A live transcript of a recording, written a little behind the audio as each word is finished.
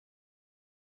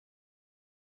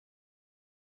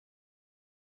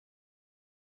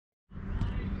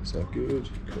Is that good?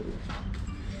 Cool.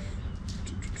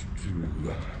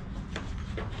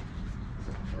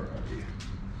 Alrighty.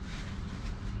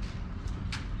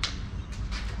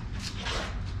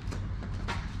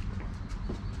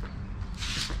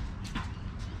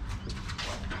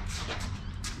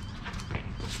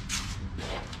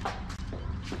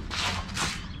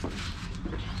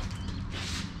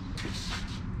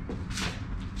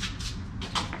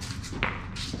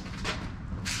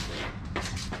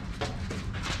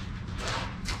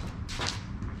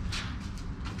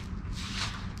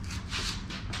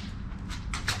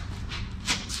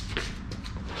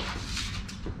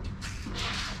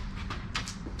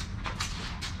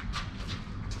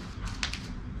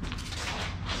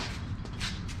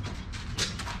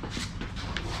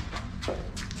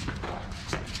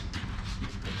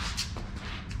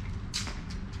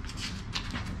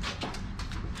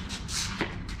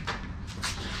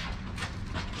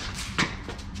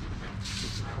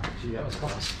 Gee, that was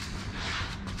close.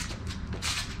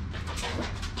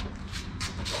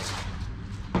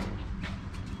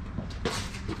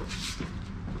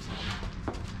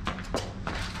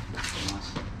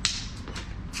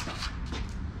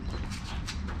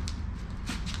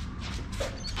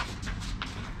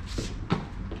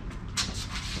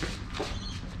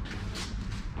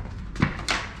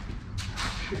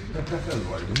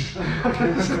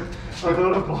 I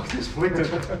thought I blocked his pointer.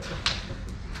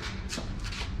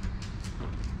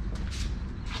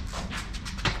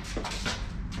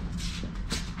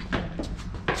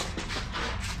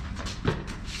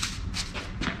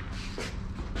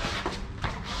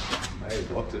 Hey,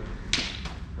 blocked it.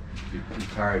 You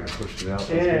parried and pushed it out.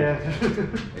 Yeah.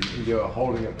 And you're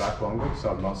holding it back longer, so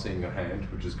I'm not seeing your hand,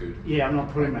 which is good. Yeah, I'm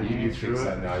not putting my hand You through fix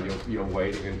that it. now. You're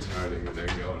waiting and turning and then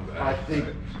going back. I think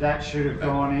that should have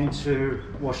gone into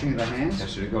washing the hands. That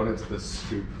should have gone into the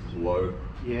scoop low.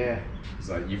 Yeah. It's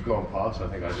like you've gone past. I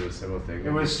think I did a similar thing.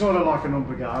 It was sort of like an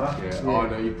pulgada. Yeah. Yeah. Oh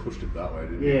no, you pushed it that way,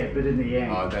 didn't you? Yeah, but in the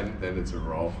end. Oh, then it's a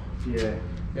roll. Yeah.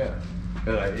 Yeah.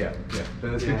 But yeah.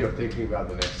 But it's Yeah. good you're thinking about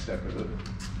the next step of it,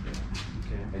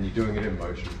 Okay. and you're doing it in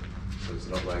motion, so it's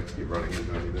not like you're running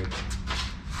into anything.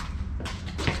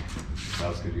 That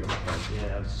was good. You got my phone.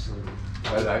 Yeah, absolutely.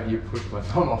 But you pushed my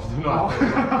thumb off the knife.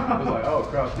 I was like, oh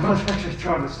crap. I was actually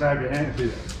trying to stab your hand. Yeah.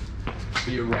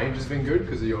 But your range has been good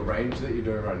because your range that you're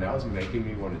doing right now is making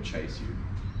me want to chase you.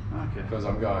 Okay. Because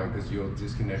because you're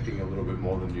disconnecting a little bit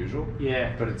more than usual.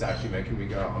 Yeah. But it's actually making me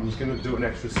go, I'm just going to do an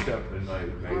extra step, and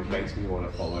it makes me want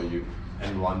to follow you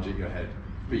and lunge at your head.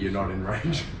 But you're not in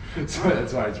range. So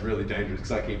that's why it's really dangerous,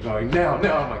 because I keep going, now.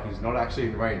 I'm like, he's not actually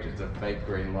in range. It's a fake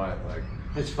green light. Like,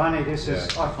 It's funny, this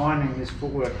is, Yeah. I'm finding this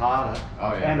footwork harder,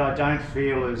 Oh, yeah. and I don't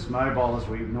feel as mobile as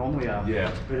we normally are.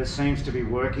 Yeah. But it seems to be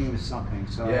working with something,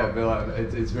 so. yeah, but like,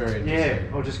 it's very interesting.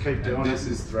 Yeah, I'll just keep doing And this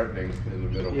it. is threatening in the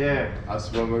middle. Yeah. Us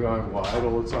when we're going wide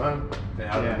all the time, and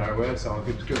out Yeah. of nowhere, someone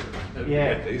could just go and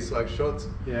Yeah. get these like shots.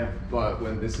 Yeah. But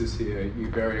when this is here, you're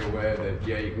very aware that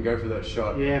you can go for that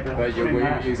shot. Yeah, but I'm you're putting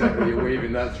that- you're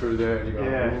weaving that through there, and you go,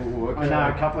 Yeah. ooh, okay. I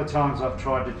know, a couple of times I've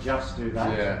tried to just do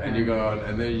that. Yeah, and you go on,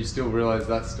 and then you still realise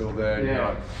that's still there. And Yeah. you're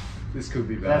like, this could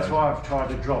be bad. That's why I've tried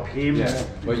to drop him Yeah, more.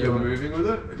 but you're moving with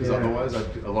it, because Yeah. otherwise,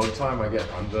 a lot of time I get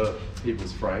under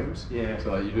people's frames. Yeah.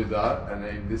 So like you do that, and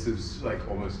then this is like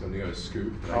almost going to go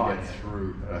scoop, and Oh, I get yeah.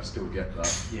 through, and I still get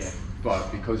that. Yeah.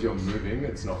 But because you're moving,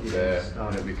 it's not Yeah, there, it's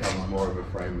and it becomes more of a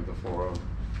frame with the forearm.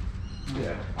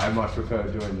 Yeah, I much prefer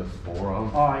doing the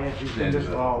forearm. Oh yeah, you Then can just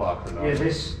the roll. upper Yeah, knife.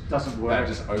 this doesn't work. That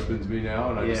just opens me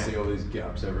now, and I just Yeah. see all these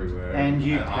gaps everywhere. And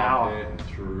you power. armpit and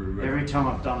through. and- Every time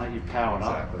I've done it, you powered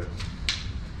up. Exactly.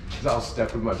 Because I'll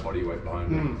step with my body weight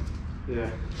behind it. Yeah.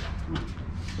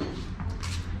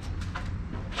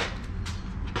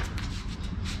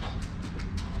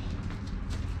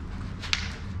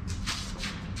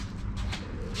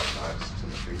 Nice, to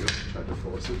my finger. Tried to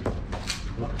force it.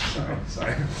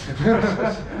 Sorry.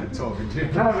 Talking to you.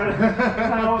 No, but no,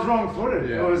 I was wrong footed.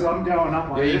 Yeah. Because I'm going up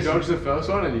like Yeah, you this. dodged the first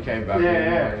one and you came back.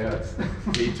 Yeah, in. yeah.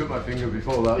 Yeah, you took my finger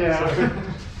before that. Yeah.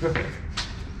 So.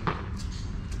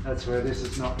 That's where this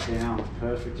is not down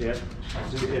perfect yet.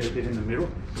 Just get a bit in the middle.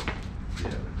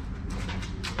 Yeah.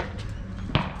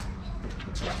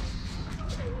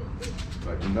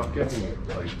 But you're not getting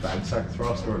like bad sack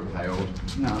thrust or impaled.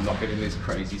 No. You're not getting these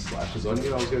crazy slashes on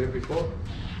you I was getting before.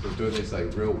 So I was doing these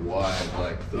like real wide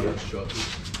like third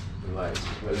shots. And like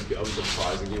I'm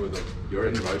surprising you with you're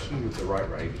in motion with the right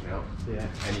range now. Yeah.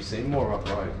 And you seem more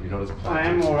upright. You're not as planted. I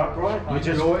am more upright. I You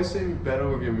just always seem better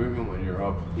with your movement when you're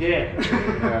up. yeah.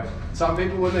 Yeah. Some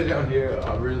people when they're down here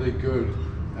are really good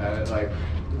at like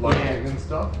lunging Yeah. and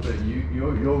stuff, but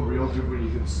you're real good when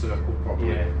you can circle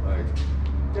properly. Yeah. Like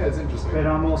Yeah, it's interesting. But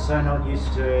I'm also not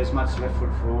used to as much left foot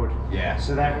forward. Yeah.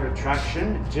 So that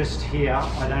retraction, just here,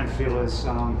 I don't feel as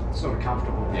sort of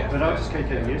comfortable. Yeah. But I'll just keep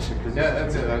getting used to it. Cause Yeah,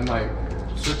 that's it. And like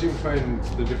switching between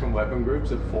the different weapon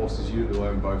groups, it forces you to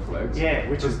learn both legs. Yeah,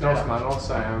 which is dos better. manos,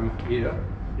 I am here.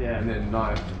 Yeah. And then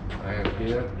knife, I am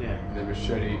here. Yeah. And then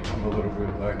machete, I'm a little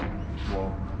bit like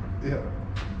more. Yeah.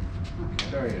 Okay.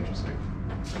 Very interesting.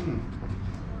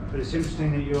 But it's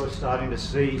interesting that you're starting to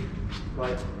see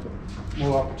like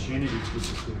more opportunities, which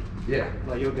is good. Yeah.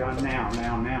 Like you're going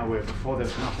now, where before there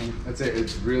was nothing. That's it.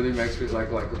 It really makes me like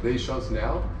these shots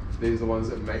now. These are the ones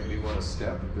that make me want to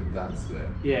step, but that's there.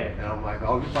 Yeah. And I'm like,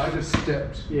 oh, if I just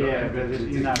stepped, Yeah, but it's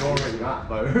you know, ignoring that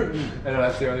though. And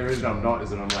that's the only reason I'm not, is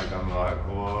that I'm like,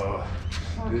 whoa.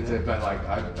 Okay. But like,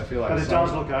 I feel like. But it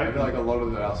does look I open. feel like a lot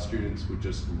of our students would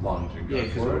just lunge and go Yeah,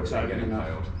 'cause it for looks it and open get enough.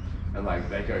 impaled. And like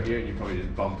they go here and you probably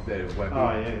just bump their weapon.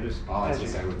 Oh yeah, just. Oh, it's the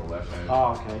same with the left hand.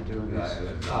 Oh, okay, doing Yeah, this. and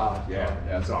then, Oh, yeah,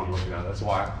 that's what I'm looking at. That's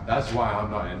why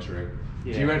I'm not entering.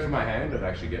 If you Yeah. went for my hand, I'd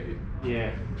actually get you.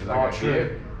 Yeah. Because I go true.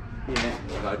 here, Yeah.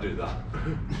 and I do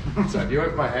that. So if you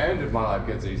went for my hand, my life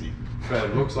gets easy. But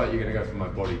it looks like you're going to go for my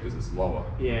body because it's lower.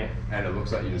 Yeah. And it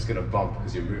looks like you're just going to bump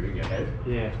because you're moving your head.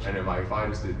 Yeah. And if I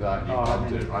just did that and you Oh, bumped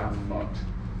then it, you I'm come- fucked.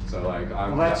 So like,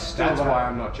 Well, that's that's still why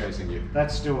I'm not chasing you.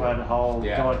 That's still that whole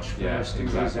dodge first and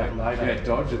use that later. Yeah,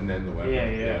 dodge and then the weapon.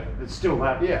 Yeah. It's still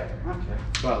that. Yeah. Okay.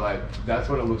 But like, that's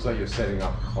what it looks like you're setting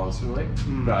up constantly,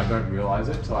 but I don't realize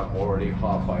it till I'm already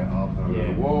halfway up and I'm Yeah.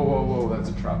 like, whoa, that's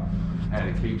a trap. And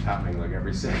it keeps happening like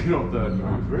every second or third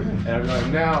move. Really? And I'm like,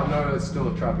 no, it's still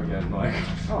a trap again. Like,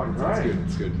 Oh, great.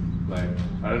 It's good. Like,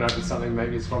 I don't know if it's something,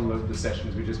 maybe it's from the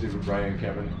sessions we just did with Ray and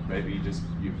Kevin. Maybe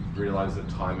you realize the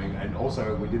timing. And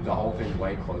also, we did the whole thing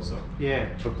way closer Yeah.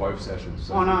 for both sessions.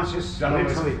 So Oh no, it's just done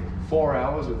literally. almost 4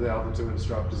 hours with the other two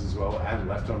instructors as well, and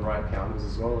left on right counters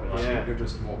as well. And I Yeah. think you're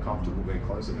just more comfortable being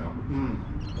closer now.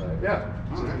 Yeah,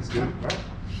 so Okay. it's good. Right.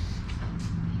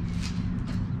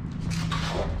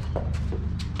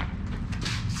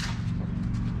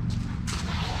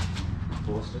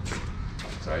 Forced it.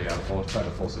 So yeah, I tried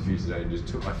to force a few today and just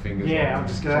took my fingers. Yeah, off. I'm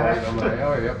just gonna- I'm like,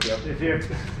 oh yep.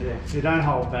 If you don't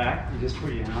hold back, you just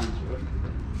put your hand through it.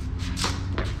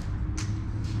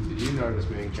 Did you notice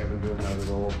me and Kevin doing that at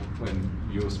all when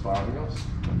you were sparring us?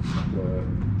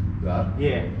 That?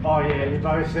 Yeah. Oh yeah, you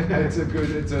both. It's a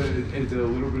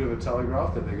little bit of a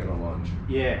telegraph that they're gonna lunge.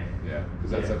 Yeah. Yeah,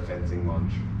 because that's Yeah. a fencing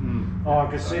lunge. Oh, I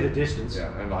could see the distance. Yeah,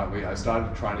 and like I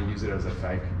started trying to use it as a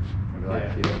fake. I'd be like,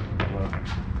 Yeah. well,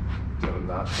 doing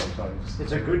that sometimes.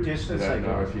 It's a good You distance. don't they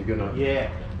know go. if you're gonna. Yeah.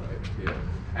 Like, yeah.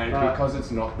 And But- because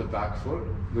it's not the back foot,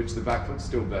 which the back foot's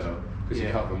still better because you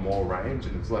Yeah. cover more range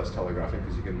and it's less telegraphing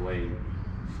because you can lean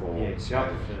for. Yeah, it's the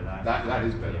opposite of that. That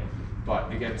is better. Yeah.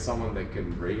 But against someone that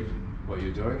can read what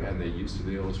you're doing and they're used to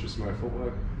the Ilustrisimo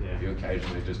footwork, Yeah. you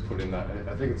occasionally just put in that.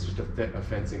 I think it's just a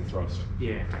fencing thrust.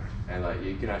 Yeah. And like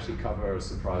you can actually cover a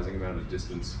surprising amount of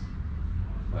distance.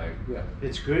 Like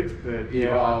It's good, but you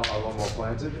yeah. are a lot more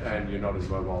planted and you're not as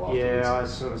mobile afterwards. Yeah, I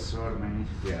sort of mean.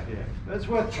 Yeah. Yeah. It's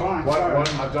worth trying. What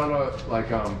so. I've done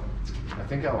I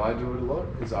think how I do it a lot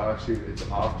is it's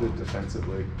after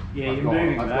defensively. Yeah, I've you're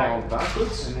moving I've back. gone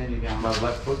backwards. And then you're going. My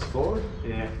left foot's forward.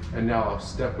 Yeah. And now I'll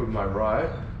step with my right,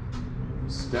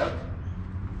 step,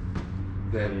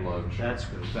 then lunge. That's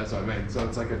good. That's what I mean. So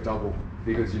it's like a double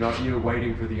because you're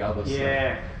waiting for the other step.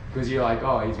 Yeah. Because you're like,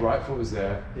 oh, his right foot was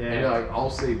there. Yeah. And you're like, I'll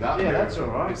see that. Yeah, move that's all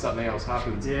right. If something else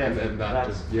happens. Yeah, And then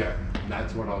that's- and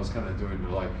that's what I was kind of doing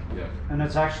to And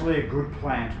it's actually a good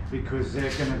plant because they're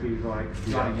going to be like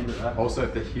running into that. Also,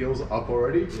 if the heel's up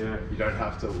already, Yeah. you don't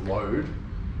have to load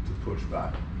to push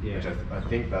back. Yeah. Which I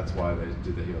think that's why they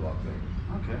did the heel up thing.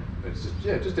 Okay.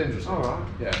 It's just interesting. All right.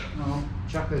 Yeah. I'll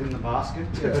chuck it in the basket.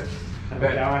 Yeah. Have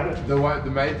a go at it.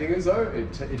 The main thing is though,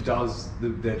 it does,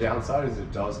 their downside is it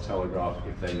does telegraph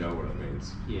if they know what it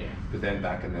means. Yeah. But then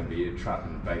that can then be a trap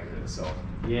and bait in itself.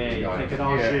 Yeah, you're Going, thinking,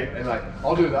 oh shit. And like,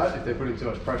 I'll do that if they're putting too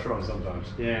much pressure on sometimes.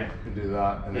 Yeah. And do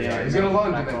that, and then Yeah, he's gonna and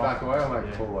lunge back and then off. back away. I'm like,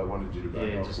 Yeah. cool, I wanted you to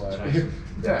back Yeah, off. just Like, chase it.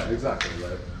 yeah, exactly.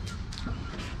 Like,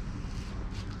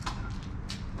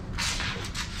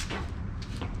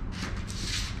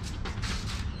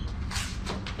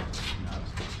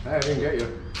 hey, I didn't get you.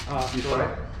 You sorry.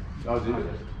 framed? Oh, did you?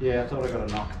 Yeah, I thought I got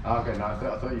a knock. Oh, okay, no, I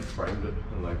thought you framed it.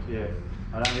 I'm like, Yeah.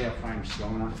 I don't think our frame's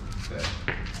strong enough.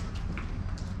 yeah.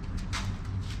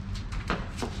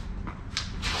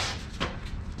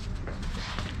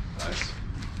 Nice.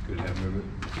 Good head movement.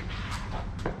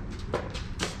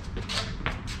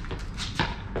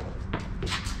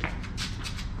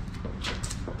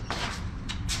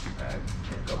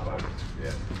 Got both.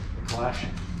 Yeah. Clash.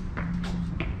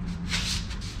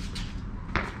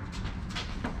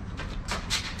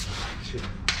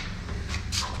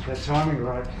 that timing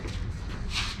right.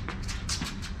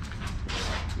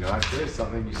 You know, actually, it's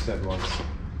something you said once.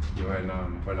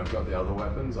 When I've got the other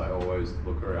weapons, I always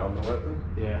look around the weapon.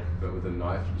 Yeah. But with a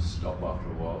knife, you stop after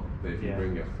a while. But if you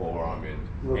bring your forearm in,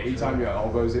 Look anytime your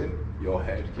elbow's in, your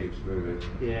head keeps moving.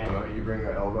 Yeah. The moment you bring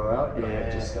your elbow out, your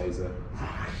head just stays there.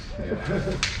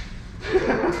 Yeah.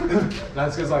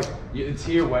 That's because like it's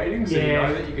here waiting, so you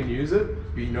know that you can use it,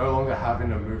 but you're no longer having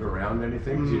to move around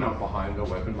anything because you're not behind a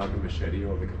weapon like a machete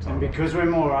or the katana. And because we're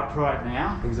more upright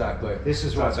now, exactly. This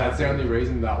is what's that's happening. the only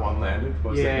reason that one landed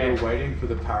was that you were waiting for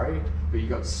the parry, but you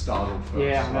got startled first.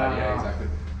 Yeah, right? no. Yeah, exactly.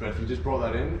 But if you just brought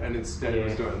that in and instead it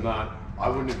was doing that, I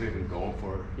wouldn't have even gone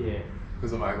for it. Yeah.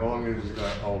 Because I'm like, all I'm going to do is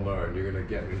go, oh no, and you're going to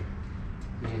get me.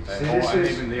 See, And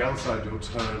even the other side, you'll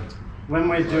turn. When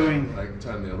we're doing, Like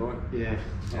turn the other way. yeah,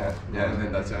 And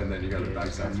then that's it, and then you go to back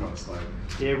side thrust. Like,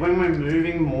 yeah, when we're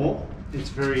moving more, it's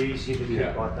very easy to keep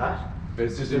like that. but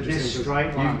it's just But this interesting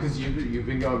straight line. because you've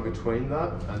been going between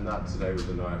that and that today with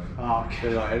the knife. Oh, okay.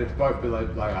 But, like, and it's both, but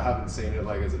like I haven't seen it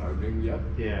like as an opening yet.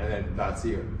 Yeah. And then that's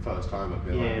the first time I've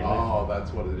been Yeah, like, oh,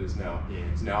 that's what it is now. Yeah.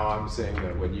 So now I'm seeing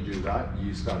that when you do that,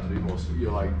 you start to do more.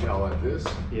 You're like now like this,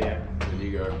 Yeah. and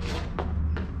you go,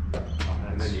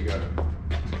 and then you go.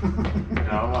 And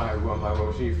I'm like,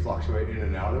 well, you fluctuate in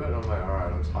and out of it. And I'm like, all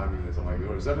right, I'm timing this. I'm like,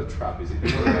 oh, is that a trap? Is he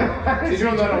doing that? Is he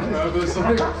doing that on purpose?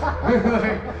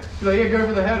 Like, yeah, go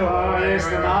for the head. Oh, yes,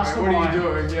 the mastermind. What are you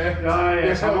doing? Yeah. Oh,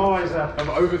 yes, I'm always I'm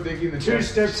overthinking the two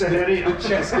chess, steps ahead of you. the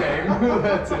chess game.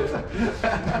 That's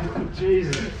it.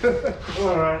 Jesus.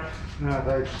 All right. No,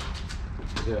 thanks.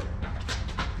 Yeah.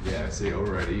 Yeah. See,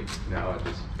 already now I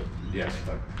just. Yeah,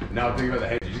 like, now I think about the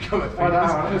head, you just come at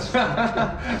fingers.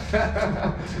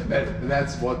 And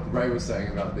that's what Ray was saying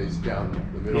about these down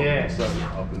the middle, so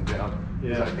up and down.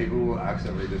 Yeah. It's like people will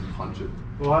accidentally just punch it.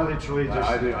 Well, I literally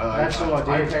just, that's all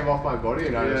I did. I came off my body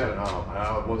and I just went, oh, and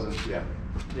I wasn't,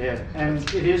 Yeah, and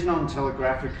it is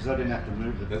non-telegraphic because I didn't have to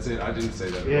move it. That's it, I didn't say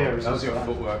that. Yeah, that was your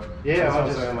footwork. Yeah, that's what I I'm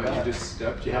just saying, like, you just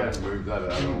stepped, you haven't moved that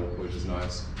at all, which is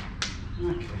nice.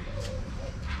 Okay.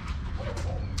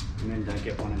 And then don't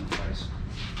get one in the face.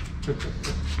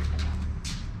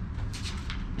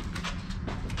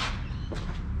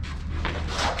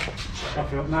 I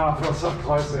feel so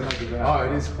close then. Oh,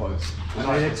 it is close.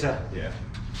 I need it to. Yeah.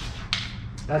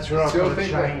 That's where I've got to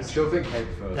change. Still think head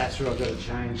first. That's where I've got to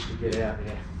change to get out.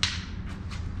 Yeah.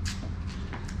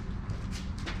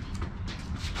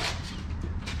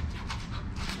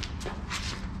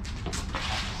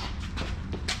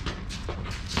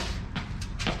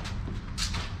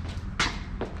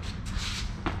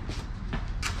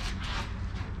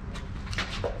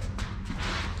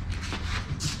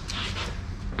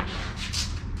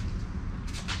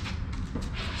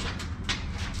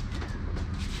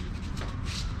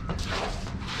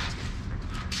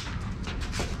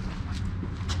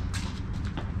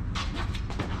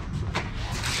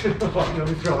 Let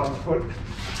me throw it on the foot.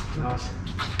 Nice.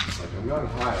 Like, I'm going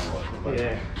high a lot. Like,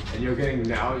 Yeah. And you're getting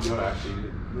now, you're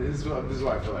actually, this is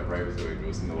what I feel like Ray was doing to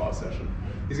us in the last session.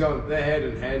 He's going, their head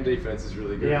and hand defense is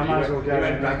really good. Yeah, I might as well go. He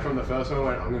went back from the first one and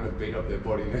went, I'm going to beat up their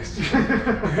body next to you.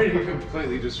 And he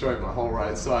completely destroyed my whole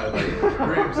right side, like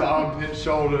ribs, armpit,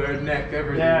 shoulder, neck,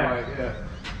 everything. Yeah. Like,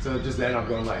 So just then I'm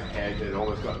going like head, it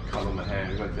almost got cut on the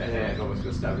hand, went the hand, almost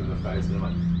got stabbed in the face, and I'm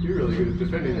like, you're really good at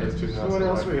defending those two now. So what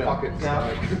else we got? Fuck it.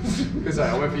 Because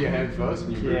I went for your hand first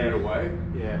and you moved it away.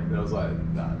 Yeah. And I was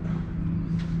like, that.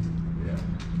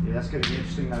 Yeah, that's going to be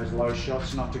interesting, those low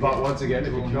shots, not to get... But once again,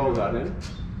 if you kill that in,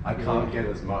 I can't get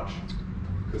as much.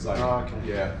 Because like,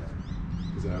 Yeah,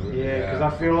 because I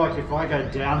feel like if I go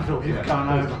down, it'll keep going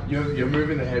over. You're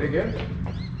moving the head again,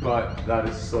 but that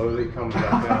is slowly coming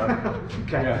back down.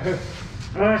 Okay. Yeah.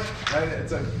 And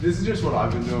it's like, this is just what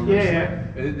I've been doing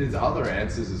recently. There's other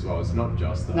answers as well, it's not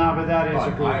just that. No, but that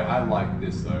is a good... I like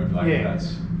this though. Like,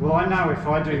 that's, well, I know if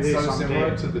I do it's this, so I'm similar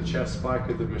dead. to the chest spike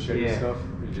with the machete stuff.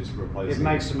 You just replace it. It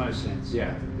makes the most sense.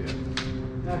 Yeah.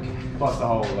 Okay. Plus the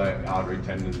whole like artery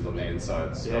tendons on the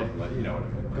inside stuff, like, you know what I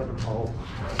mean. Got the pole.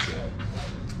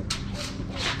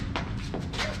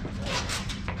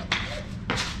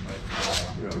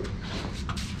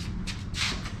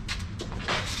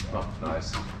 Oh,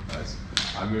 nice, nice.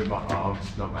 I moved my arm,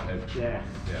 not my head. Yeah.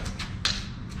 Yeah.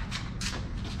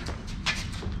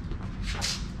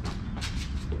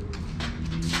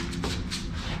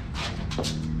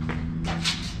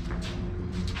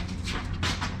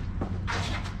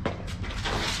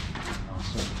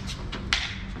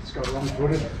 It's got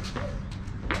wrong-footed.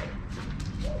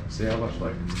 See how much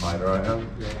like tighter I am?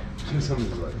 Yeah.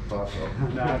 Something's like fuck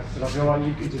off. No, but I feel like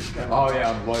you could just go. Oh yeah,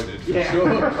 I'm loaded for Yeah.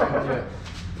 sure. Yeah.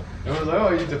 And I was like, oh,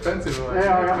 you're defensive. I'm like,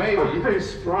 Yeah, maybe.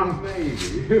 Sprung. Maybe.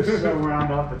 So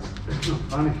wound up, it's not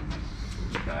funny.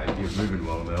 Nah, you're moving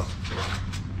well now.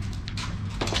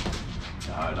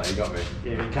 No, you got me.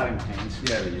 Yeah, you're cutting my hands.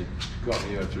 Yeah, but you got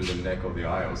me through the neck or the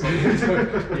eye or something. So,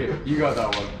 yeah, you got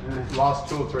that one. Yeah. Last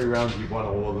 2 or 3 rounds, you've won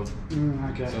all of them.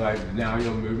 Okay. So like now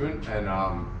you're moving, and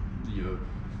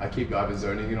I keep either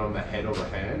zoning in on the head or the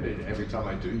hand, and every time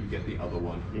I do, you get the other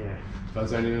one. Yeah. If I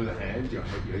zone in on the hand,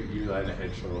 you land a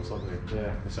headshot or something.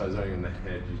 Yeah. If I zone in on the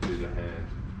head, you do the hand.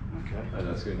 Okay. And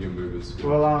that's good. Your movers.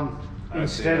 Well,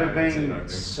 instead of being opening.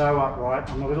 so upright,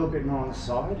 I'm a little bit more on the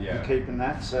side. Yeah. I'm keeping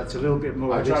that, so it's a little bit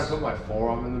more. I try to put my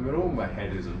forearm in the middle. My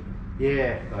head isn't.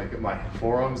 Yeah. Like my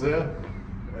forearm's there,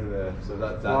 and there. So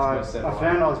that's my set. I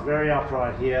found I was very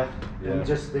upright here, Yeah. and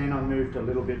just then I moved a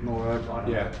little bit more upright.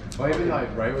 Yeah. Well, even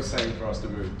like Ray was saying for us to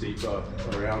move deeper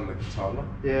around the katana.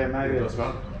 Yeah, maybe. That's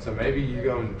fun. So maybe you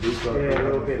going deeper Yeah, a around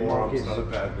little the bit more forearm's gives- not a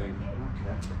bad thing.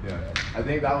 Okay. Yeah. I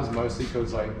think that was mostly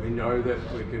because like we know that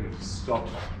we can stop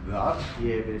that.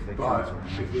 Yeah, but if they But come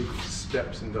if he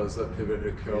steps and does that pivot,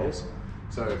 it curls.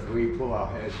 So if we pull our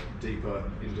head deeper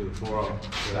into the forearm,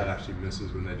 that actually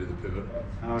misses when they do the pivot.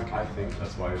 Okay. I think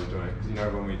that's why he was doing it. Because you know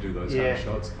when we do those Yeah. kind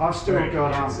of shots, I've still where it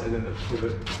got, hits and then the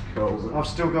pivot curls it. I've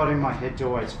still got in my head to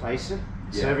always face it.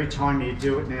 So Yeah. every time you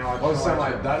do it now, I Also, try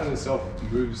like to- that in itself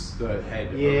moves the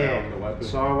head around the weapon.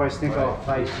 So I always think Right. I'll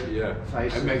face it. Yeah,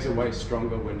 Face it makes it way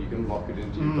stronger when you can lock it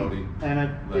into your body. And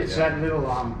it's yeah. that little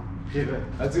pivot.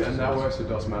 That's it, and that works with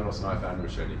Dos Manos knife and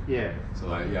machete. Yeah. So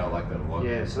like, yeah, I like that a lot.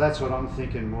 Yeah, so that's what I'm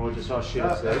thinking more, just I'll shoot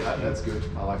it. That's good.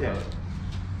 I like Yeah. that.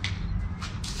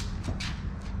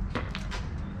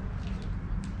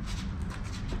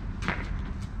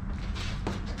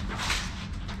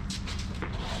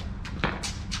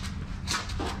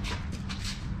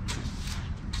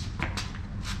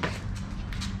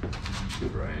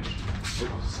 Good range.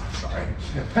 Oops, sorry.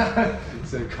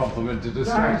 It's a compliment to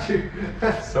distract you.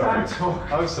 Sorry. Don't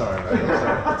talk. I'm sorry, mate.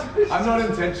 I'm sorry. I'm not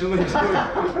intentionally doing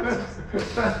it.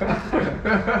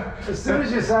 As soon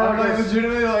as you say I'm like it,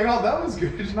 legitimately like, oh, that was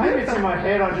good. maybe it's in my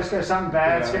head, I just go, something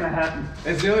bad's Yeah. going to happen.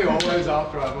 It's nearly always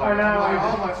after I'm like, I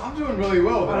know. I'm doing really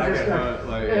well, but I just get go, hurt.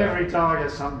 Like, yeah. every time I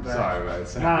get something bad. Sorry, mate.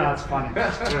 Sorry. No, it's funny.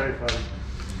 It's very funny.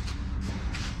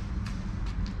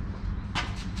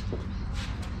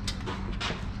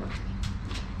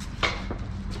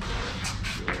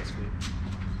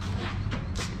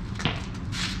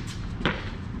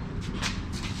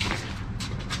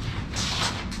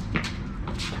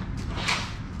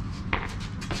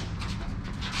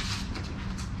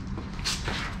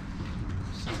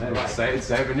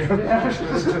 Saving you.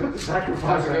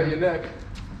 Sacrificing. your neck.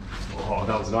 Oh,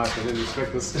 that was nice. I didn't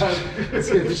expect the stab. It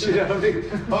scared the shit out of me.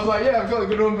 I was like, yeah, I've got a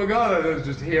good one pulgada. And it was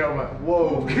just here. I'm like,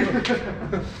 whoa.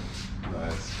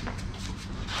 Nice.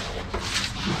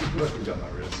 Look, you got my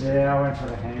wrist. Yeah, I went for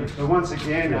the hand. But once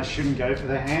again, I shouldn't go for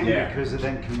the hand Yeah. because it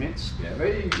then commits. Yeah,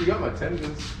 but you got my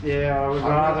tendons. Yeah, I would I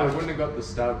rather. wouldn't have got the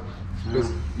stab.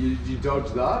 Because you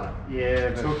dodged that. Yeah,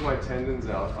 but Took my tendons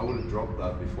out. I would have dropped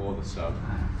that before the stab.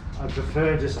 I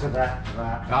prefer just to that. To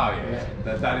that. Oh yeah,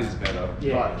 that is better.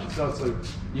 Yeah. But it's not so.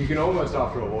 You can almost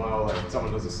after a while, like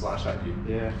someone does a slash at you,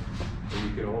 Yeah. and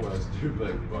you can almost do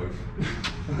like both.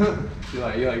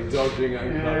 you're like dodging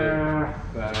and Yeah.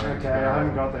 cutting. Okay, I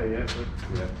haven't got there yet,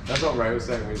 but Yeah, that's what Ray was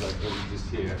saying. He's like, oh, just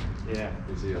here. yeah.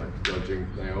 Is he like dodging?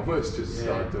 They almost just Yeah.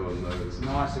 start doing those. It's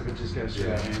nice if it just goes through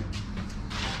Yeah. the hand.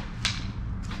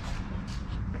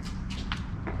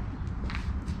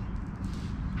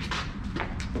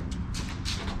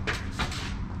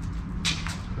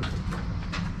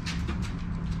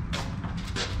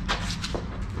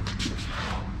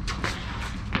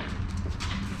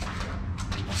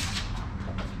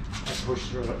 Push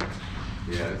through it.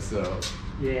 Yeah, it's Yeah.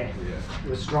 yeah, It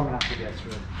was strong enough to get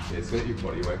through. it's got your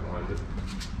body weight behind it.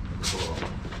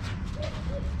 Oh.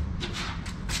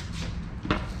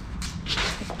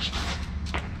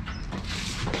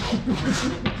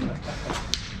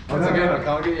 Once again, I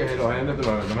can't get your head or hand at the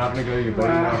moment. I'm having to go to your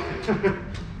body now.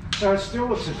 So it still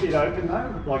looks a bit open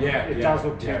though. Like it does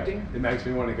look tempting. It makes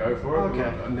me want to go for it.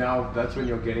 Okay. But now that's when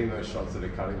you're getting those shots that are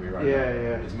cutting me right now. Yeah, yeah.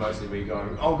 It's mostly me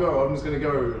going, I'll go, I'm just going to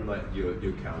go, and like you're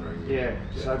countering me. Yeah.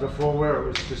 So before where it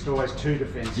was just always too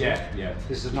defensive. Yeah.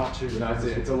 This is not too No,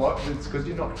 defensive. it's a lot, it's because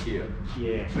you're not here.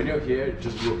 Yeah. When you're here, it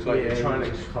just looks like Yeah, you're trying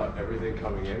you to just- cut everything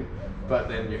coming in, but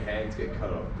then your hands get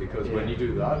cut off because when Yeah. you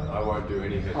do that, I won't do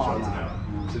any headshots no.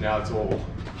 now. So now it's all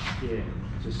Yeah.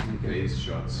 Just thinking. these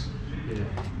shots. Yeah.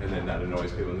 And then that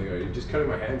annoys people, and they go, "You're just cutting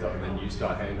my hands up," and then you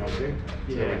start hand holding.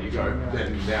 So Yeah. when you go,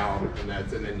 then now, and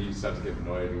then you start to get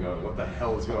annoyed and go, "What the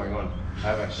hell is going on? I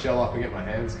have a shell up and get my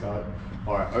hands cut,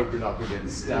 or I open up and get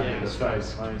stabbed in the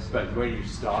face." But when you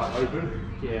start open,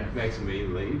 it makes me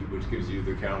lead, which gives you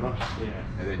the counter. Yeah.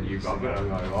 And then you bump it and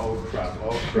go, "Oh crap,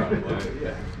 oh crap." Like,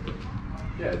 yeah.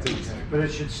 Yeah, it's interesting. But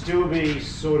it should still be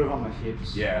sort of on the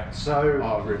hips. Yeah. So.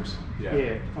 Oh, ribs. Yeah.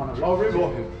 Yeah. On a rib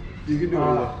or hip. You can do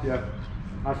either. Yeah.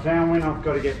 I found when I've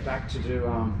got to get back to do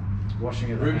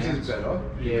washing of the ribs hands. is better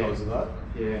because of that.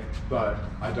 Yeah. But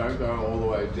I don't go all the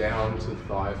way down to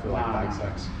thigh for like bag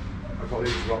sacks. I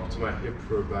probably drop to my hip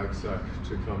for a bag sack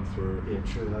to come through. Yeah,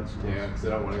 true. That's nice. Yeah, because I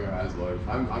don't want to go as low.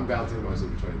 I'm bouncing mostly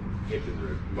between hip and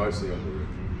rib, mostly on the rib.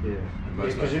 Yeah. And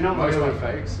most because you're not most really... of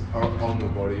my fakes are on the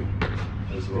body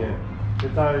as well. Yeah.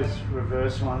 But those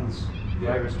reverse ones,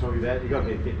 Yeah. Ray was talking about, you got to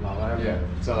be a bit lower. Yeah.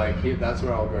 So like hip, that's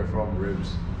where I'll go from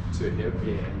ribs to hip.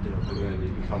 Yeah, and do it. And then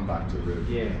you can come back to rib.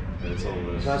 Yeah. And it's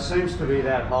almost. So it seems to be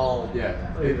that whole.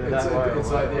 Yeah. Either that way or it's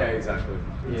that like way. yeah, exactly.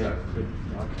 Yeah. Exactly.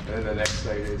 Okay. And the next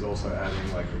stage is also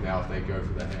adding like now if they go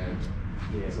for the hand,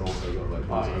 it's also got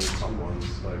like those top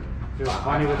ones. Like feels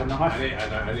funny with a knife.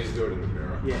 I need to do it in the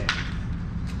mirror. Yeah.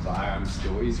 So I am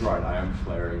still. He's right. I am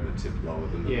flaring the tip lower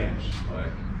than the bench.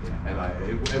 Like,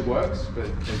 and it works, but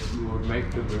it would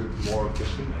make the move more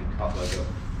efficient and cut like a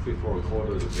fifth or a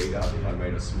quarter of the beat out if I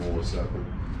made a smaller circle.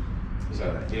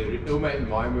 So it'll make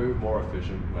my move more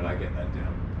efficient when I get that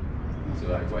down.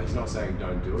 So like, well, he's not saying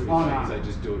don't do it. He's saying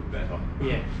just do it better.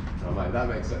 Yeah. And I'm like, that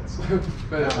makes sense.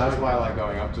 But that's why I like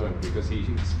going up to him, because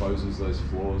he exposes those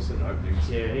flaws and openings.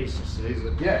 Yeah, he sees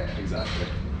it. Yeah, exactly.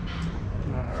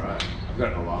 All right, I've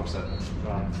got an alarm set.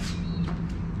 Right.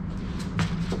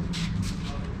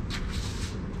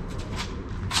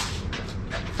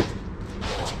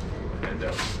 And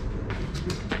out.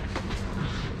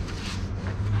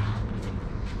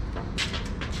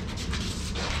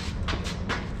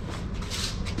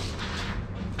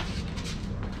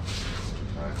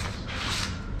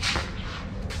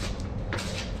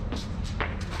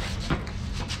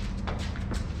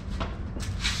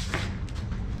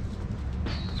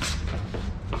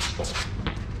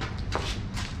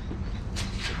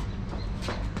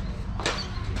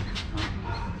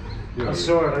 I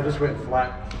saw it, I just went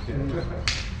flat.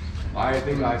 I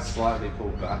think I slightly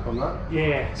pulled back on that.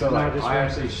 Yeah. So like I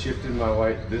actually shifted my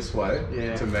weight this way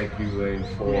to make you lean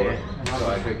forward. Yeah. So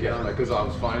I could get like, because I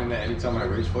was finding that anytime I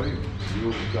reached for you, you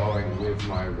were going with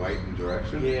my weight and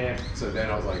direction. Yeah. So then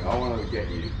I was like, I want to get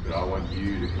you, but I want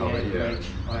you to come in here.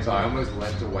 So I almost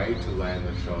leant away to land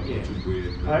the shot, which is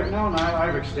weird. No,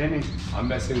 overextending. I'm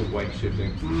messing with weight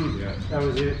shifting. Yeah. That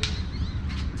was it.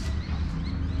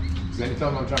 Because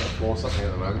anytime I'm trying to force something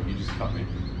at the moment, you just cut me.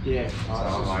 Yeah. So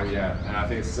I'm like, and I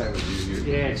think it's the same with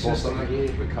you. It's force just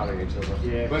something, we're cutting each other.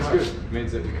 Yeah. But it's good. It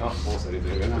means that we can't force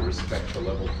anything. We have to respect the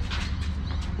level.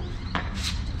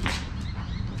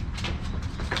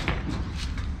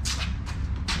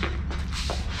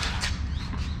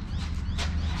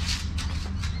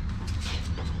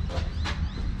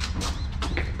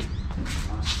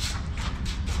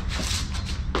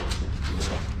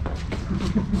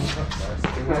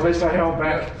 At least I held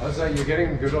back. I was like, you're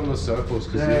getting good on the circles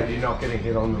because you're not getting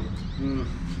hit on them.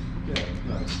 Yeah,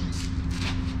 nice.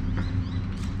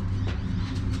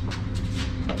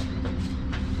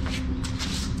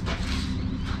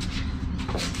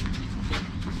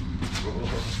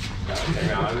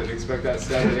 I didn't expect that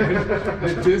standing in.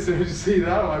 Did this and you see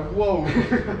that? I'm like, whoa.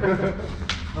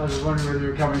 I was just wondering whether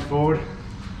you were coming forward.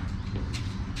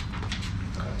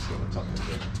 That's sort of tough.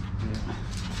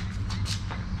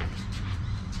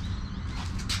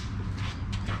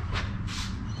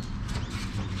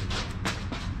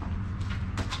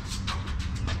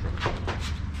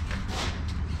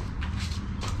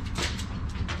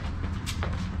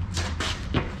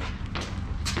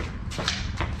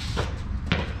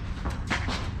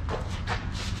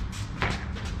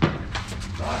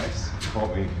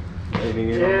 Leaning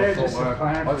in on the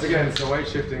footwork. Once again, it's the weight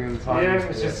shifting and the time. Yeah,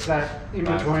 it's just that in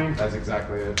between. That's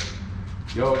exactly it.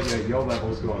 Your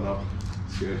level's going up.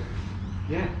 It's good.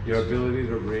 Yeah. Your ability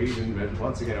to read and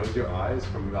once again, it was your eyes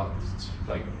from about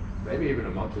like maybe even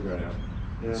a month ago now.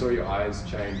 Yeah. Saw your eyes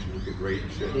change and you could read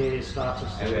shit. Yeah, it starts to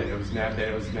see. And then it was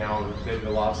now the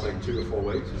last like 2 to 4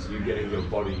 weeks was you getting your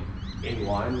body in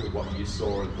line with what you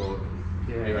saw and thought.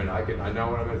 Yeah. Anyway, I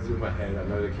know what I'm going to do with my head. I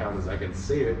know the counters. I can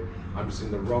see it. I'm just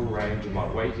in the wrong range, and my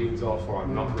weighting's off, or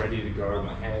I'm not ready to go.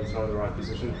 My hand's not in the right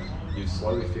position. You've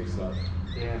slowly fixed that.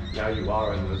 Yeah. Now you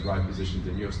are in those right positions,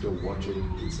 and you're still watching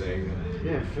and seeing it.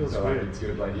 Yeah, it feels so good. It's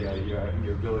good. Like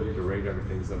your ability to read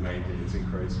everything is the main thing that's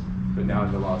increased. But now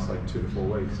in the last like 2 to 4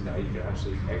 weeks, now you can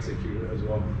actually execute it as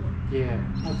well. Yeah,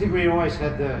 I think we always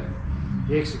had the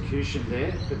execution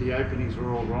there, but the openings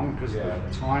were all wrong because of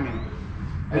the timing.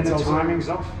 And the timing's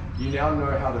off. You now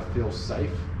know how to feel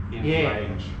safe in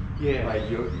range. Yeah. Like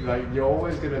you're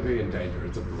always going to be in danger.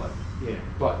 It's a blood. Yeah.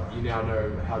 But you now know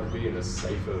how to be in a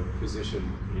safer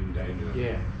position in danger.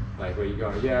 Yeah. Like where you go,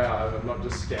 I'm not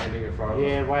just standing in front of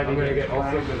them. I'm going to get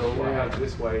off the middle. Yeah. I have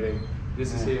this waiting.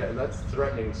 This is here, and that's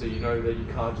threatening. So you know that you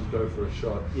can't just go for a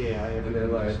shot. Yeah. And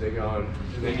then like they're going,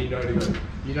 and then you know to go.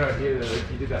 You know here that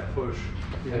if you did that push,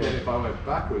 and then if I went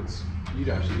backwards, you'd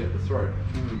actually get the throat.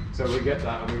 So we get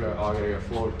that, and we go, I'm going to go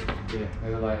forward. Yeah.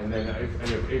 And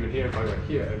then even here, if I go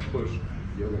here and push,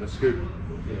 you're going to scoop.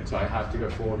 Yeah. So I have to go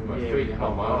forward with my feet,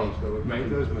 not my arms. But we've made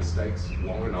those mistakes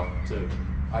long enough to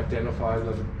identify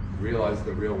them, realize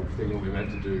the real thing that we're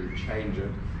meant to do, change it,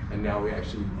 and now we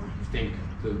actually think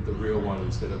the real one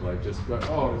instead of like just go,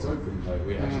 oh, it's open. Like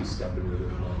we actually step in with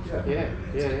it. Like,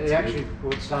 it actually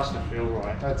it starts to feel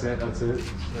right. That's it. So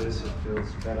this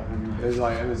feels better.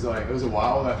 It was a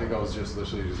while. I think I was just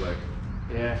literally just like.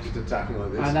 Just attacking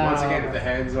like this. Once again, if the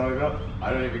hand's over,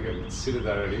 I don't even consider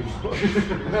that anymore.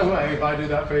 Like, if I do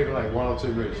that for even like 1 or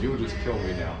 2 moves, you'll just kill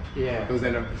me now. Yeah. Because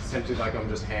then I'm essentially like I'm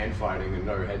just hand fighting and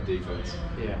no head defense.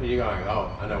 Yeah. And you're going,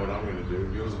 oh, I know what I'm going to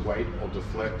do. You'll just wait or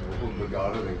deflect or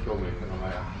pulgada and kill me. And I'm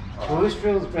like, well, this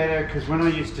feels better because when I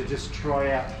used to just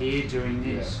try out here doing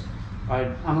this,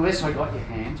 unless I got your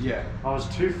hand, I was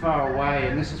too far away,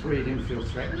 and this is where you didn't feel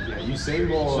threatened. Yeah, you seem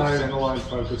more centerline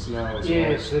focused now as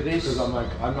well. So this... Because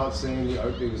I'm not seeing the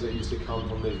openings that used to come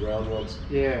from these round ones.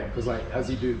 Yeah. Because like, as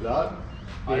you do that,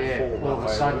 I fall all of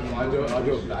a sudden I do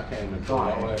a backhand and fall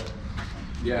that way.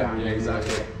 Yeah,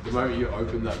 exactly. The moment you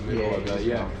open that middle,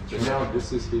 but now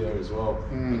this is here as well,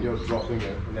 and you're dropping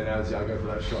it, and then as I go for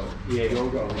that shot, you're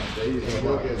going like these, and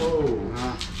you're getting, whoa.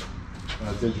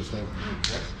 That's interesting.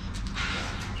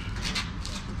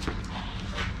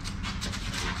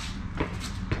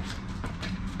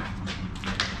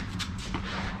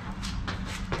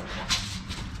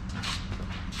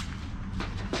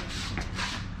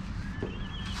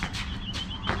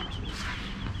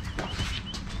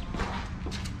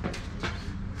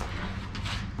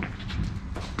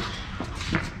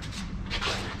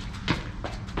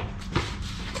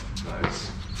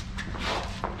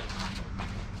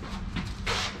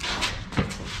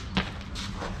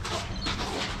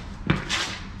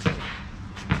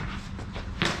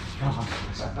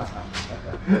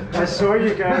 I saw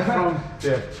you go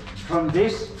from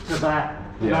this to that,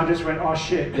 and I just went, oh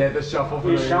shit. Yeah, the shuffle.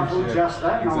 You shuffled just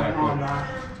that, exactly. and I went,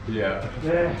 oh no.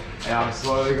 Yeah. And I'm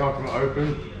slowly going from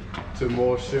open to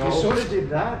more shell. You sort of did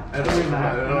that, and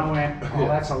I went, oh,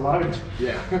 that's a load.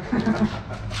 Yeah.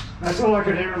 That's all I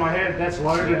could hear in my head, that's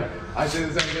loaded. Yeah. I do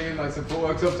the same thing in like some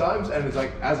footwork sometimes, and it's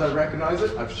like, as I recognize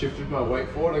it, I've shifted my weight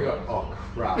forward, I go, oh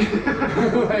crap.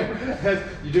 Like, as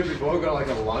you do it before, I got like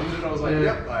a lunge, and I was like,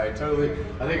 yep, I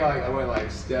think I went like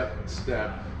step,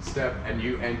 and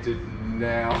you entered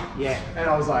now. Yeah. And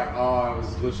I was like, oh, I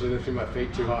was literally lifting my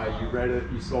feet too high. You read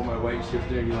it, you saw my weight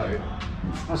shifting, you're like...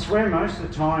 I swear most of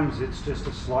the times it's just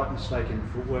a slight mistake in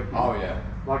footwork. Oh yeah.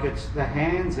 Like it's the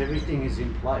hands, everything is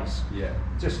in place. Yeah.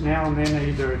 Just now and then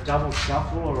either a double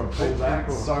shuffle or a pullback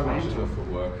or so much of the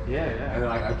footwork. Yeah. And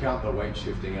I count the weight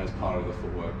shifting as part of the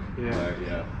footwork.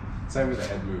 Yeah. Same with the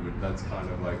head movement. That's kind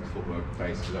of like footwork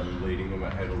based because I'm leading with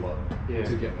my head a lot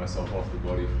to get myself off the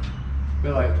body.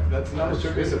 But like that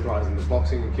should be surprising. The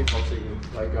boxing and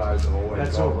kickboxing like guys are always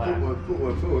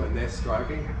footwork, and they're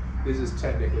striking. This is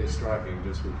technically striking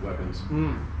just with weapons.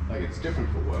 Like it's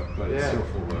different footwork, but it's still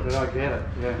footwork. But I get it.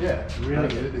 Yeah.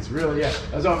 Really. It's really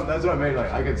That's what I mean.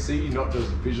 Like I can see, not just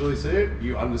visually see it.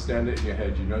 You understand it in your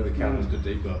head. You know the counters to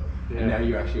deeper, and now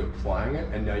you're actually applying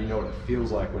it, and now you know what it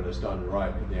feels like when it's done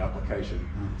right in the application.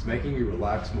 It's making you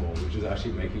relax more, which is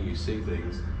actually making you see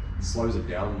things. It slows it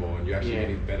down more, and you're actually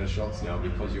getting better shots now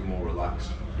because you're more relaxed.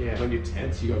 Yeah. When you're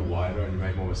tense, you go wider and you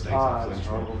make more mistakes.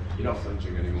 You're not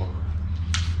flinching anymore.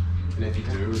 And if you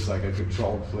do, it's like a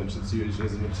controlled flinch that's usually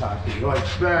as an attack. And you're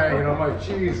like, bang, and I'm like,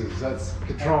 Jesus, that's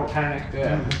controlled panic.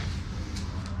 Yeah.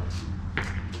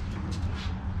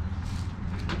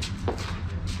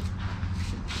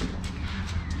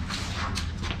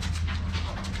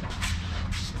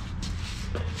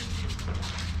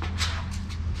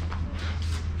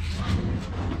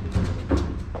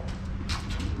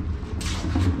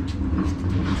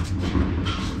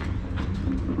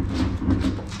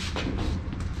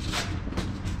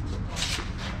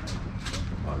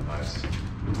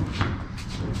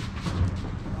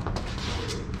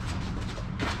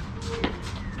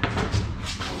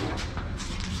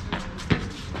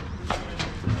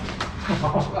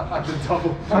 The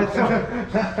double. I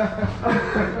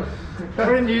thought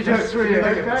when you just threw your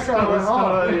head back, I went,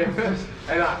 oh.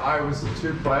 And I was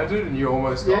too planted, and you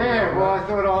almost got me. Yeah, well, I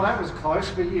thought, oh, that was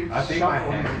close, but you. I think my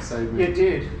hand saved me. You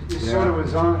did. You sort of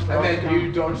was on. And then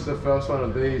you dodged the first one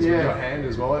of these with your hand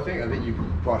as well. I think you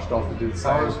brushed off and did the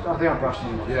same. I think I brushed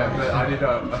him off. Yeah, but I did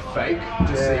a fake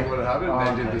to see what had happened,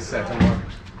 and then did the second one.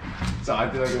 So I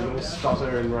did like a little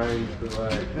stutter in range, but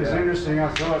like... It's interesting,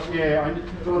 I thought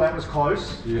that was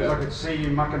close, because I could see you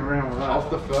mucking around with that. Off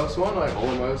the first one, I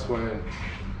almost went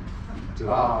to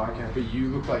that. Oh, okay. But you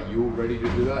look like you were ready to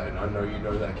do that, and I know you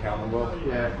know that counter well.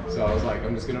 Yeah. So I was like,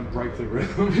 I'm just going to break the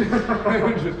rhythm.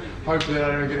 Just hopefully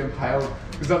I don't get impaled.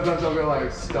 Because sometimes I'll go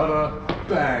like, stutter,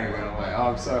 bang, and I'm like, oh,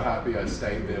 I'm so happy I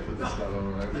stayed there for the stutter.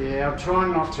 Like, yeah, I'm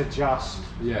trying not to just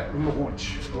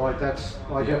launch. Like that's,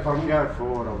 like if I can go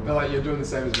forward, I'll... But like you're doing the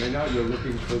same as me now, you're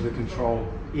looking for the control.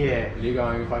 Yeah. And you're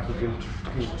going, if I can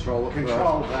control it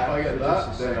Control first. that. If I get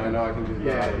that, then I know I can do that.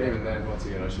 Yeah, And even then, once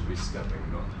again, I should be stepping,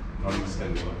 not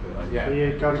extending like that. Like, Yeah,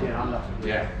 you got to get under.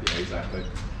 Yeah, exactly.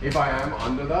 If I am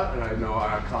under that and I know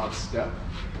I can't step,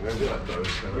 I'm going to do like those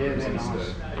they're instead.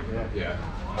 nice. Yeah.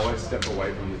 Always step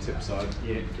away from the tip side.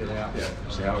 Yeah, get out. Yeah.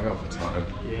 See how I go for time.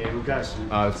 Yeah, we'll go soon.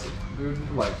 It's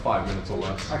like 5 minutes or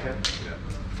less. Okay. Yeah.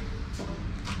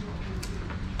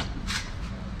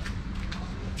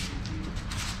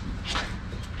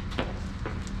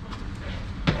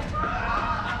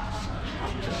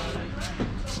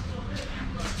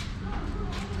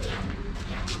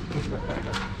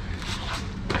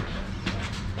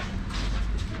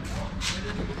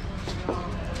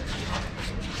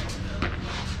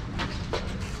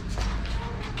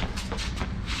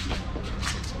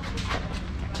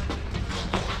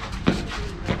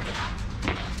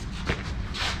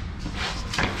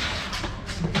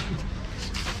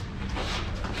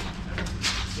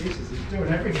 Jesus, he's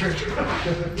doing everything.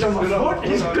 He's on my foot.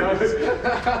 He's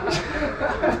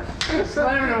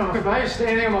slamming on my face,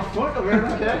 standing on my foot. I mean,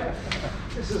 okay.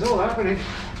 This is all happening.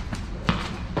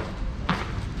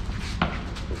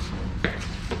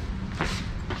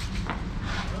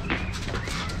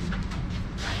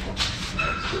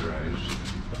 That's good range.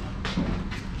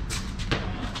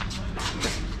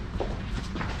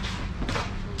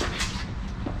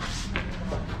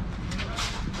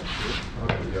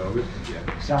 Yeah.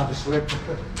 Start to slip.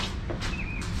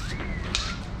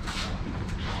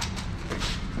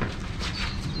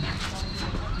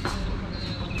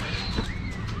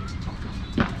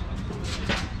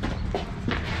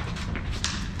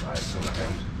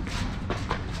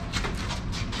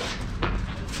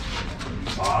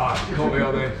 Ah, caught me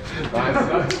on there.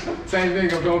 Nice. Same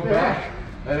thing, I've gone back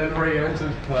and then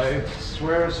re-entered play. I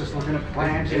swear it's just looking at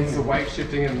planting. It's the weight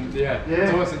shifting and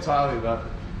it's almost entirely that.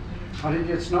 I think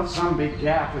it's not some big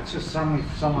gap, it's just suddenly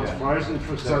someone's frozen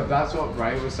for a second. So that's what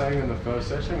Ray was saying in the first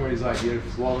session, where he's like, you're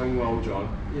flowing well, John.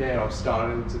 Yeah. And I'm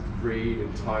starting to read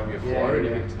and time your flow, and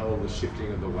you can tell the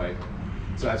shifting of the weight.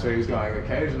 So that's where he was going,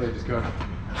 occasionally just go,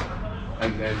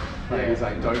 and then he's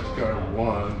like, don't go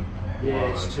one.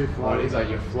 Yeah, it's too flowy. He's like,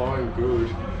 you're flowing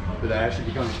good, but that actually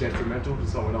becomes detrimental to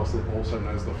someone else that also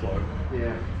knows the flow.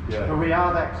 Yeah. Yeah. But we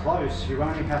are that close, you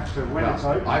only have to, when it's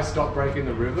open. I stop breaking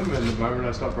the rhythm, and the moment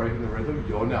I stop breaking the rhythm,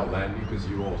 you're now landing because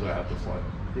you also have the flow.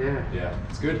 Yeah. Yeah,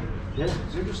 it's good. Yeah,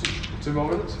 it's interesting. 2 more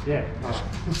minutes? Yeah. Nice.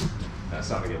 That's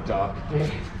starting to get dark. Yeah.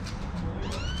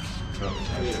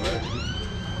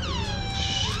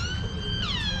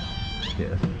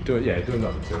 Yeah. Do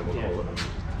another 2 and we'll call it.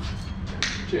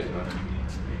 Cheers, man.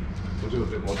 We'll do a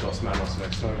bit more dos manos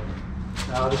next time.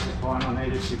 No, this is fine. I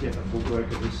needed to get the footwork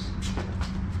of this.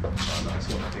 Oh, nice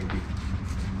one, thank you.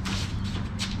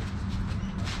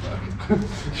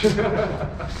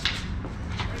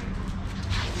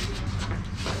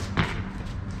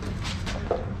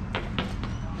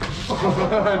 I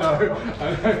know.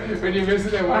 When you miss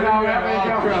it, then I know,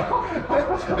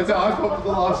 and so I thought for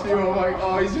the last few, I'm like,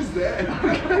 oh, he's just there.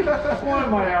 Why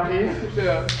am I out here?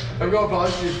 Yeah. I've got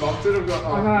past you, bumped it. I've got,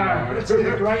 oh, I know. no. It's a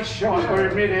great shot. We're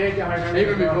in mid-air going.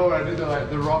 Even before I did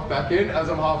the rock back in, as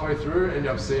I'm halfway through, and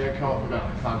I'm seeing it come up,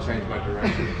 I can't change my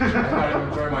direction. I can't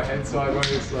even throw my head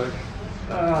sideways. It's like,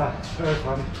 very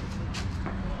funny.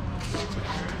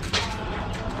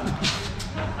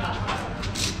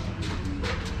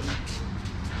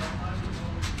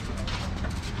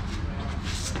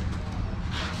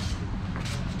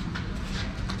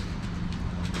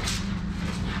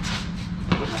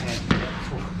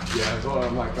 yeah, that's what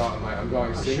I'm like, I'm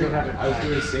going single. I was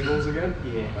doing singles again.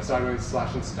 Yeah. I started doing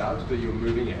slash and stabs, but you were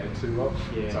moving your head too well.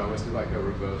 Yeah. So I almost did like a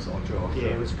reverse ocho. Yeah,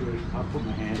 it was good. I put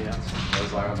my hand out. I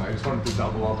was like, I just wanted to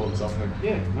double up on something.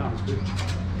 Yeah, no, it was good.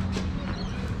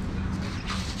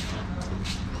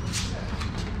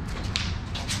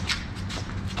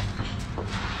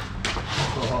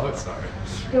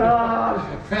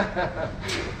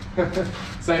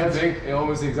 Same thing,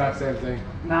 almost the exact same thing.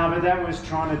 No, but that was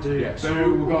trying to do. Yeah, so we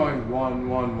were going 1,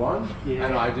 1, 1, yeah.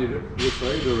 And I did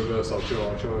literally the reverse ultra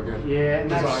again. Yeah, and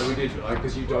that's we did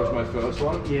because you dodged my first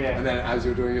one. Yeah. And then as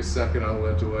you're doing your second, I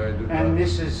went away and did that. And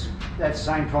this is that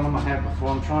same problem I had before.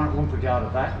 I'm trying to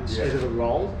pulgada that instead of the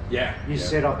roll. Yeah. You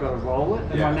said I've got to roll it,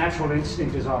 and my natural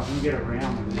instinct is I can get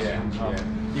around when this comes up.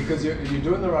 Because you're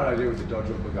doing the right idea with the dodge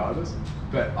pulgadas,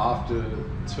 but after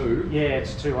 2,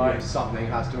 it's too late. Something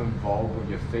has to involve with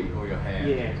your feet or your hand.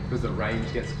 Yeah. Because the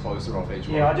range gets closer off each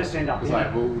one. Yeah, I just end up. It's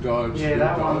like bull dodge. Yeah,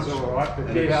 that one's alright,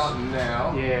 but this, about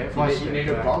now, you need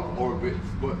a bump or a bit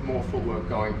more footwork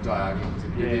going diagonal to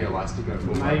give the elastic go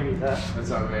forward. Maybe that. And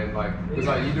so I mean,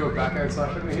 because you do a backhand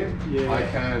slash at me here, I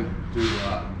can do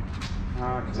that.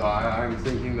 Okay. So I'm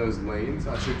thinking those leans,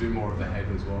 I should do more of the head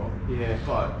as well. Yeah.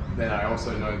 But then I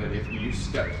also know that if you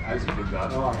step as you did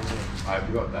that,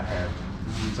 I've got the hand.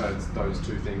 So it's those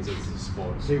two things as the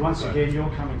sport. See, once again, you're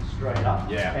coming straight up.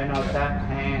 Yeah. And that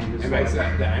hand is makes the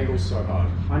angle so hard.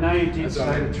 I know you did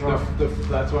say to try.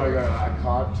 That's why I go, I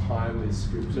can't time these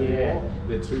scoops anymore.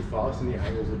 They're too fast and the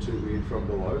angles are too weird from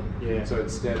below. Yeah. So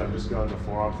instead, I'm just going the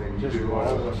forearm thing. Just do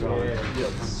roll it. Yeah,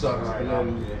 it sucks.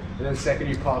 And then second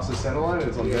you pass the center line,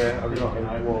 it's on there. I'm not in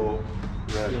that wall.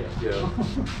 Yeah.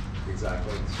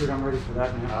 Exactly. Good, I'm ready for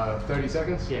that now. 30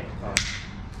 seconds? Yeah.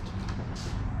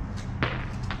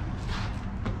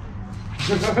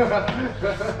 You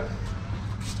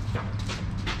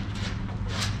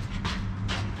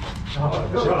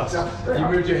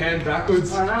moved your hand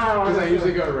backwards. I know. Because I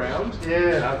usually go round.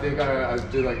 Yeah. And I think I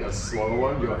do like a slower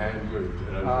one. Your hand moved.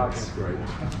 And that's great.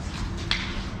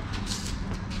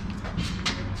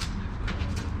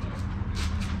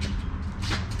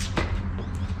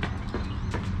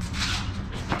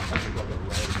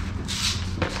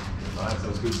 Nice, that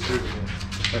was good scoop.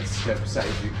 That step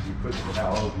saves you because you put the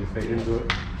power of your feet into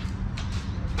it.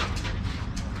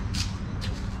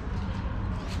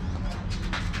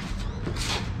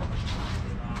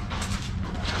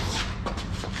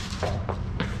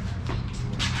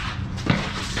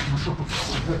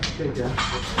 There you go.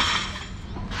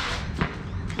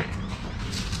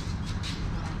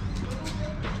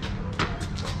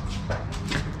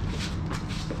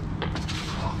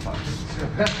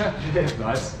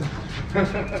 Nice.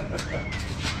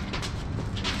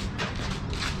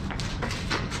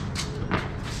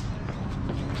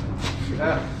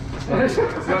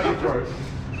 It's not your throat.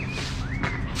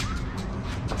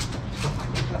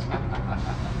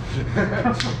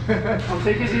 I'm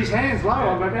thinking his hands low.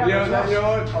 I'm about you know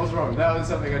what? I was wrong. That was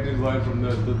something I did learn from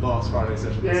the last Friday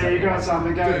session. Yeah, you got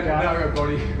something. Go. Now I got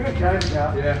body. Go.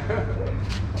 Yeah.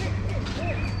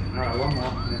 Alright, one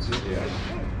more. That's it.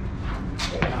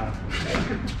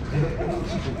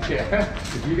 Yeah.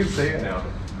 If you can see it now.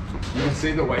 You can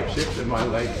see the weight shift in my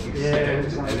legs extend,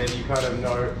 and then you kind of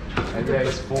know, and then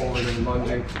it's falling and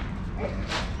lunging.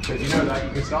 But you know that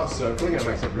you can start circling, it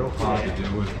makes it real hard to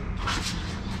deal with.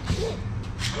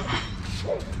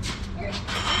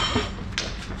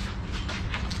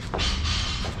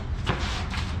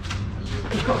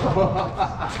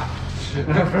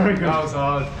 Very good. That was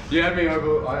hard. You had me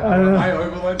over. I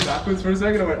overwent backwards for a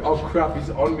second. I went, oh crap, he's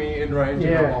on me in range.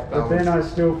 And I'm off balance. But then I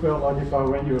still felt like if I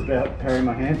went, you were about parrying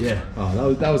my hand. Yeah.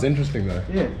 Oh, that was interesting though.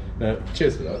 Yeah.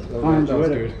 Cheers for that. I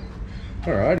enjoyed it.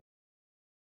 Good. All right.